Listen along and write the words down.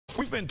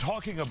been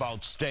talking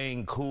about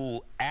staying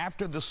cool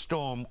after the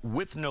storm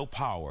with no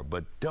power,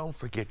 but don't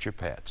forget your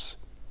pets.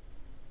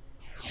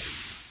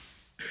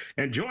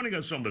 And joining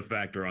us on The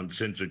Factor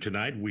Uncensored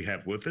tonight, we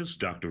have with us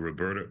Dr.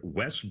 Roberta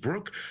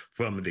Westbrook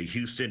from the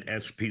Houston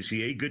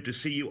SPCA. Good to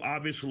see you.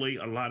 Obviously,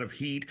 a lot of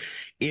heat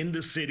in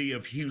the city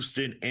of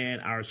Houston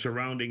and our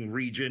surrounding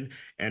region.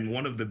 And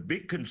one of the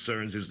big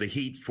concerns is the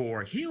heat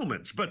for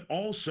humans, but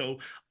also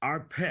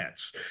our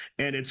pets.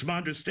 And it's my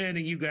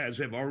understanding you guys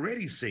have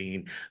already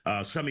seen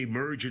some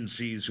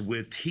emergencies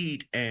with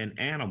heat and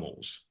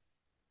animals.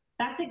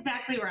 That's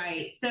exactly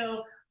right.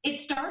 So it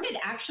started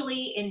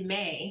actually in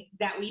May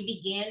that we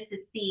began to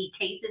see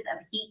cases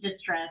of heat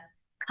distress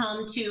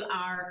come to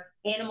our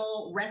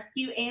animal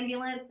rescue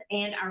ambulance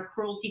and our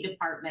cruelty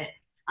department.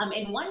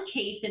 In one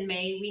case in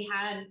May, we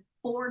had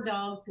 4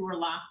 dogs who were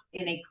locked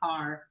in a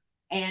car,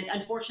 and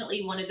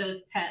unfortunately one of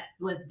those pets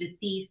was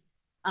deceased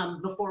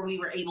before we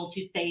were able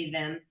to save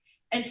them.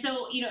 And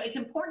so, it's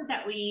important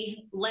that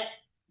we let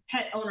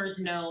pet owners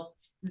know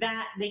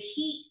that the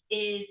heat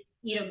is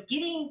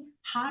getting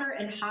hotter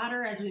and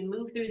hotter as we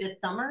move through the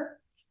summer,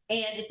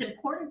 and it's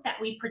important that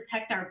we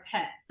protect our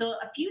pets. So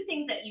a few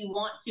things that you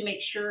want to make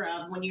sure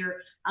of when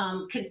you're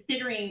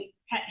considering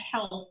pet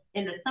health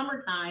in the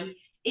summertime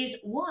is,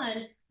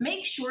 one, make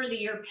sure that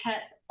your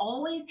pets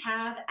always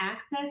have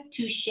access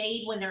to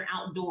shade when they're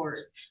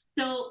outdoors.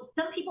 So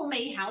some people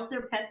may house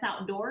their pets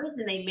outdoors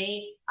and they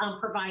may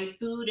provide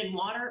food and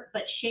water,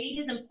 but shade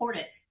is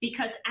important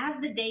because as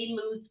the day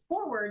moves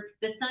forward,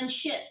 the sun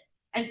shifts.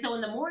 And so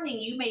in the morning,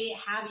 you may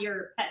have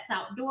your pets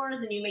outdoors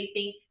and you may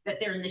think that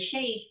they're in the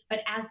shade, but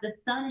as the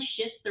sun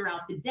shifts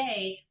throughout the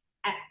day,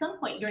 at some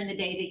point during the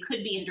day, they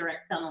could be in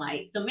direct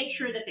sunlight. So make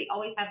sure that they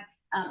always have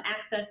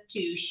access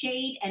to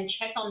shade and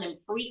check on them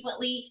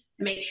frequently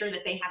to make sure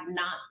that they have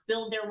not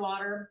spilled their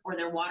water or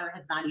their water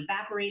has not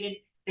evaporated.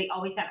 They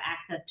always have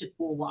access to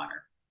cool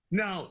water.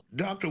 Now,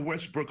 Dr.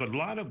 Westbrook, a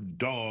lot of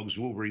dogs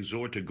will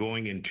resort to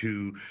going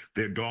into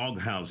their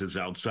dog houses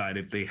outside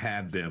if they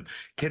have them.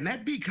 Can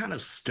that be kind of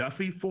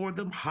stuffy for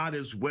them, hot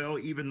as well,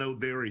 even though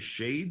there is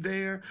shade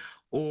there,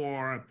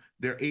 or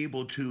they're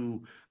able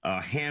to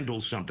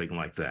handle something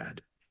like that?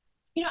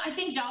 I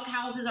think dog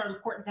houses are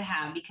important to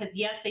have because,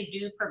 yes, they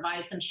do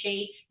provide some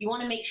shade. You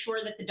want to make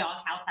sure that the dog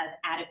house has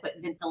adequate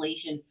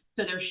ventilation.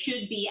 So there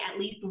should be at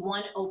least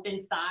one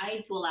open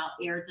side to allow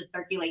air to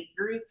circulate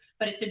through,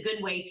 but it's a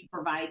good way to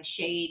provide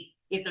shade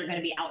if they're going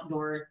to be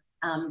outdoors,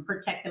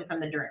 protect them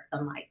from the direct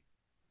sunlight.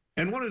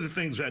 And one of the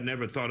things I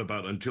never thought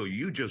about until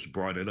you just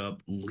brought it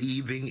up,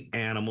 leaving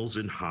animals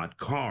in hot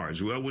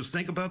cars. We always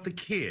think about the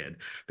kid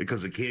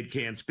because the kid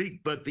can't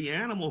speak, but the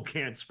animal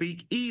can't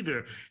speak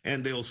either.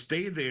 And they'll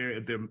stay there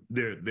if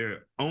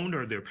their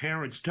owner, their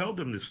parents tell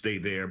them to stay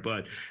there,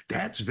 but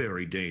that's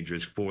very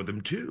dangerous for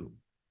them too.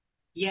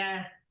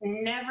 Yes,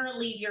 never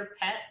leave your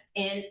pet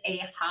in a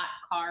hot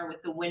car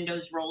with the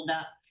windows rolled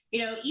up.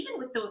 Even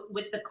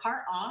with the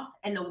car off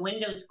and the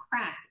windows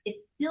cracked, it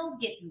still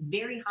gets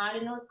very hot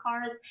in those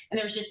cars, and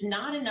there's just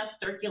not enough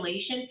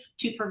circulation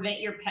to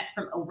prevent your pet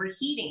from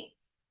overheating.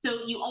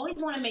 So you always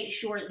want to make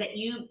sure that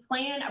you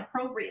plan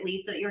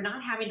appropriately so that you're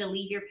not having to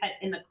leave your pet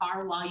in the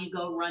car while you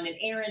go run an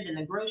errand in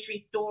the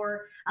grocery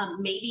store.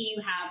 Maybe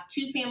you have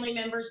 2 family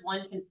members.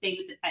 One can stay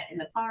with the pet in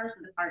the car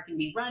so the car can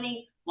be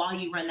running while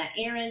you run that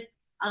errand.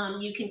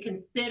 You can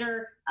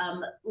consider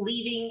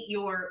leaving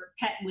your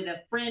pet with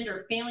a friend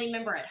or family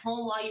member at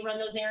home while you run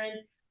those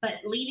errands, but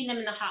leaving them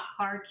in the hot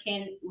car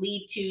can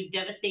lead to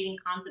devastating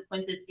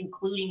consequences,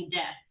 including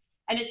death.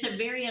 And it's a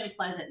very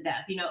unpleasant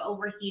death.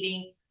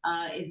 Overheating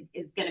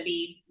is going to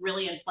be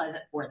really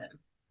unpleasant for them.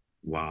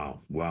 Wow,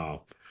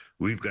 wow.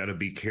 We've got to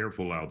be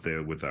careful out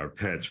there with our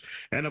pets.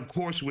 And of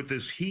course, with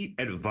this heat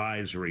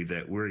advisory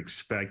that we're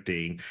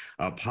expecting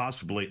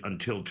possibly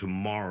until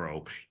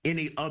tomorrow,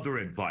 any other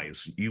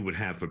advice you would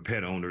have for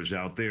pet owners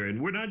out there?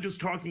 And we're not just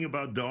talking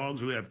about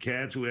dogs. We have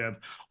cats. We have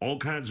all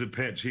kinds of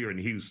pets here in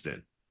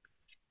Houston.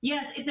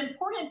 Yes, it's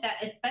important that,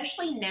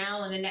 especially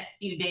now in the next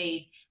few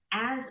days,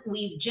 as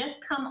we've just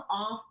come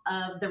off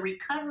of the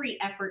recovery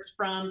efforts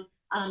from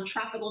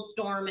Tropical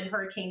Storm and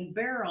Hurricane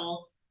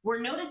Beryl, we're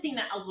noticing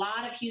that a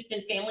lot of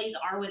Houston families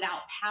are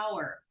without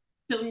power.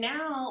 So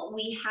now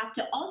we have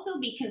to also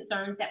be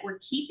concerned that we're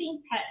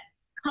keeping pets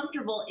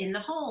comfortable in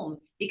the home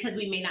because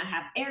we may not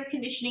have air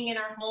conditioning in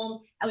our home,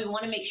 and we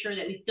want to make sure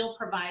that we still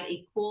provide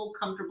a cool,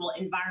 comfortable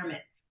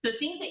environment. So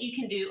things that you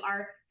can do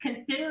are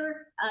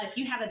consider, if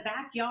you have a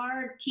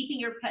backyard, keeping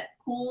your pets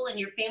cool and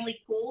your family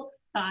cool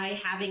by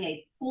having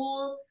a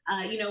pool,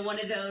 one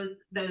of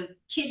those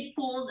kid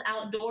pools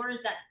outdoors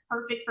that's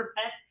perfect for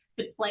pets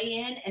to play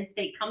in and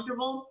stay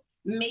comfortable,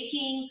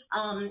 letting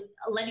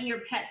your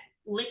pets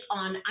lick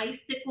on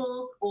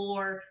icicles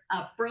or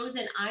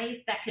frozen ice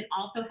that can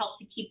also help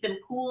to keep them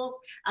cool.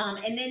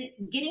 And then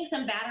getting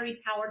some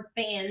battery-powered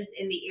fans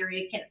in the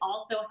area can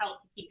also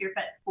help to keep your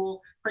pets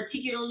cool,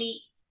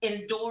 particularly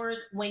indoors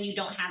when you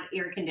don't have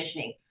air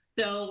conditioning.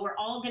 So we're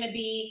all going to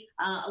be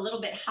a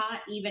little bit hot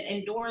even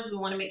indoors. We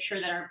want to make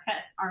sure that our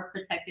pets are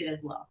protected as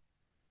well.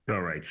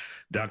 All right.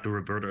 Dr.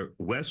 Roberta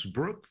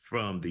Westbrook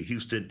from the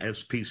Houston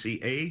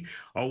SPCA.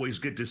 Always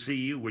good to see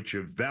you with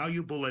your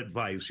valuable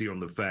advice here on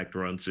the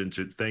Factor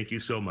Uncensored. Thank you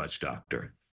so much, Doctor.